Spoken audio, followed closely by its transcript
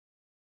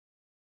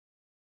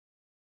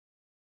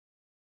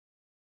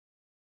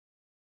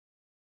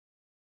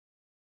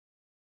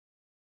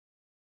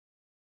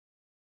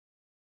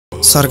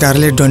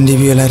सरकारले डन्डी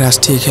बियोलाई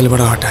राष्ट्रिय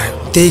खेलबाट हटायो।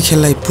 त्यही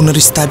खेललाई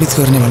पुनर्स्थापित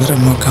गर्ने भनेर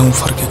म गाउँ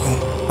फर्केको हुँ।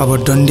 अब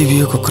डन्डी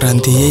बियोको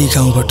क्रान्ति यही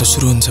गाउँबाट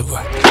सुरु हुन्छ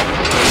बुवा।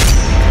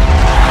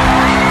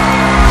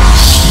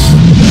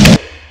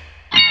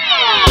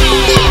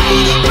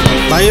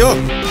 भाइ हो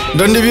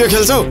डन्डी बियो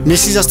खेल्छौ?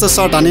 मेसी जस्तो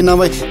सर्ट हाने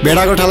नभए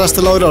भेडाको ठाला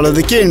जस्तो लौरो होला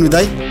त के हिँड्नु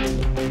दाइ?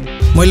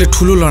 मैले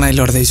ठुलो लडाइँ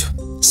लड्दैछु।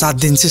 7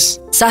 दिन छिस्?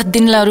 7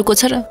 दिनलाई अरू को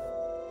छ र?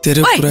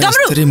 तेरो कुरा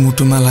यस्तरी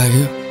मुटुमा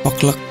लाग्यो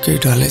पक्लक्कै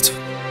ढलेछु।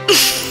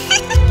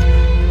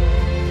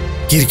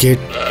 क्रिकेट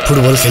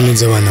फुटबल खेल्ने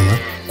जमानामा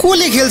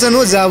कोले खेल्छन्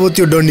हो जाबो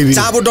त्यो डन्डी बियो?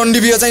 जाबो डन्डी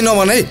बियो चाहिँ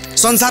नभन है।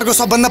 संसारको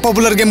सबभन्दा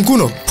पपुलर गेम कुन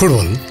हो?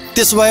 फुटबल।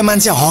 त्यसो भए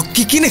मान्छे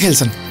हकी किन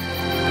खेल्छन्?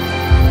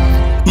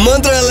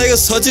 मन्त्रालयको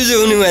सचिव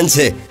हुने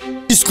मान्छे,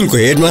 स्कुलको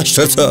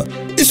हेडमास्टर छ,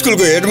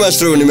 स्कुलको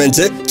हेडमास्टर हुने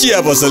मान्छे चिया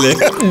पसले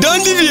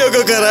डन्डी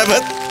बियोको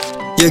करामत।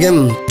 यो गेम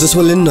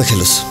दुश्मनले नि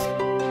नखेलोस्।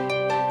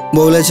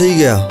 बाउलाई चाहिँ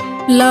गयो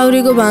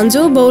लाउरीको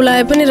भान्जो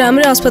बाउलाई पनि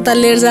राम्रै अस्पताल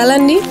लिएर जाला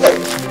नि।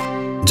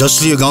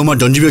 जसले यो गाउँमा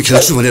डन्डी बियो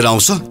खेल्छु भनेर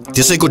आउँछ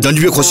त्यसैको डन्डी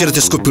बियो खोसेर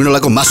त्यसको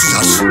पिँडलाको मासु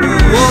खान्छ।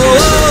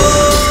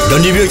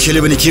 डन्डी बियो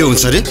खेल्यो भने के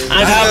हुन्छ रे?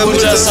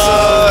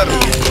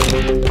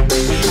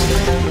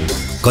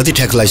 कति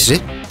ठ्याक लाइस रे?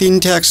 3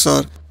 ठ्याक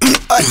सर।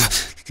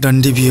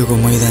 डन्डी बियोको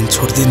मैदान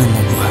छोड्दिन म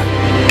बुवा।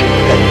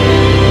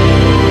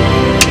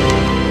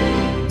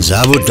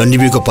 जाबो डन्डी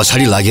बियोको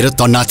पछाडि लागेर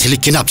त नाथेले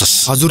के नाप्छस्?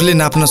 हजुरले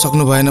नाप्न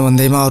सक्नु भएन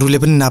भन्दैमा अरूले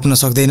पनि नाप्न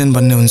सक्दैनन्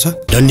भन्ने हुन्छ?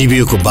 डन्डी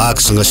बियोको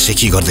बाघसँग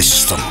सेकी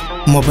गर्दैछस् त?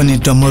 म पनि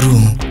डमरू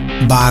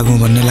हुँ, बाघ हुँ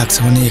भन्ने लाग्छ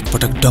भने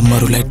एकपटक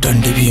डमरूलाई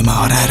डन्डी बियोमा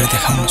हराएर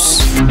देखाउनुस्।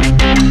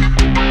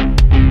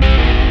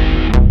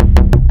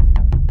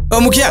 ओ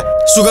मुखिया,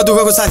 सुख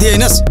दुःखको साथी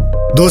हैनस्?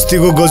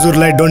 दोस्तीको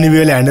गजुरलाई डन्डी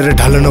बियोले हानेर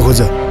ढाल्न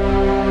नखोज।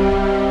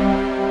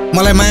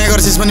 मलाई माया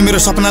गर्छस् भने मेरो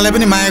सपनालाई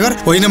पनि माया गर,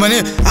 होइन भने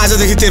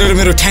आजदेखि तेरो र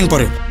मेरो ठ्याङ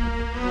पर्यो।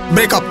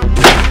 ब्रेकअप।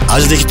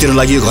 आजदेखि तेरो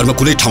लागि यो घरमा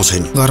कुनै ठाउँ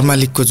छैन। घर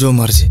मालिकको जो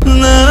मर्जी।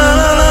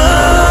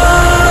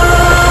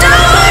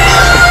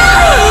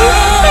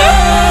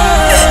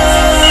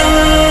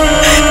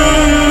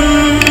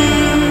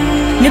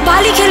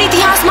 नेपाली खेल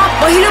इतिहासमा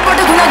पहिलो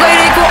पटक हुन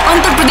गइरहेको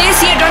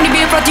अन्तर्प्रदेशीय डन्डी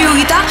बियो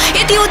प्रतियोगिता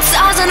यति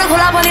उत्साहजनक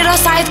होला भनेर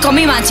सायद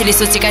कमै मान्छेले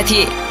सोचेका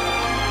थिए।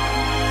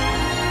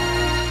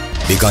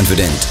 Be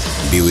confident,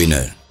 be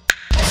winner.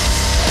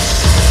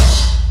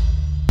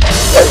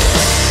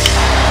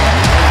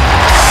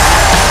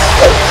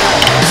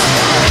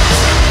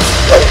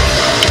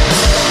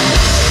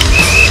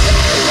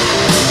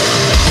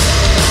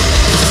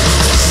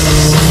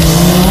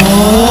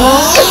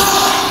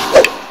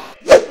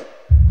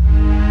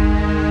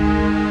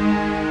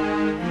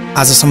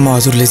 आजसम्म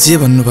हजुरले जे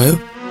भन्नुभयो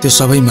त्यो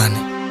सबै माने।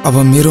 अब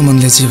मेरो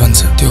मनले जे भन्छ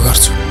त्यो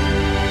गर्छु।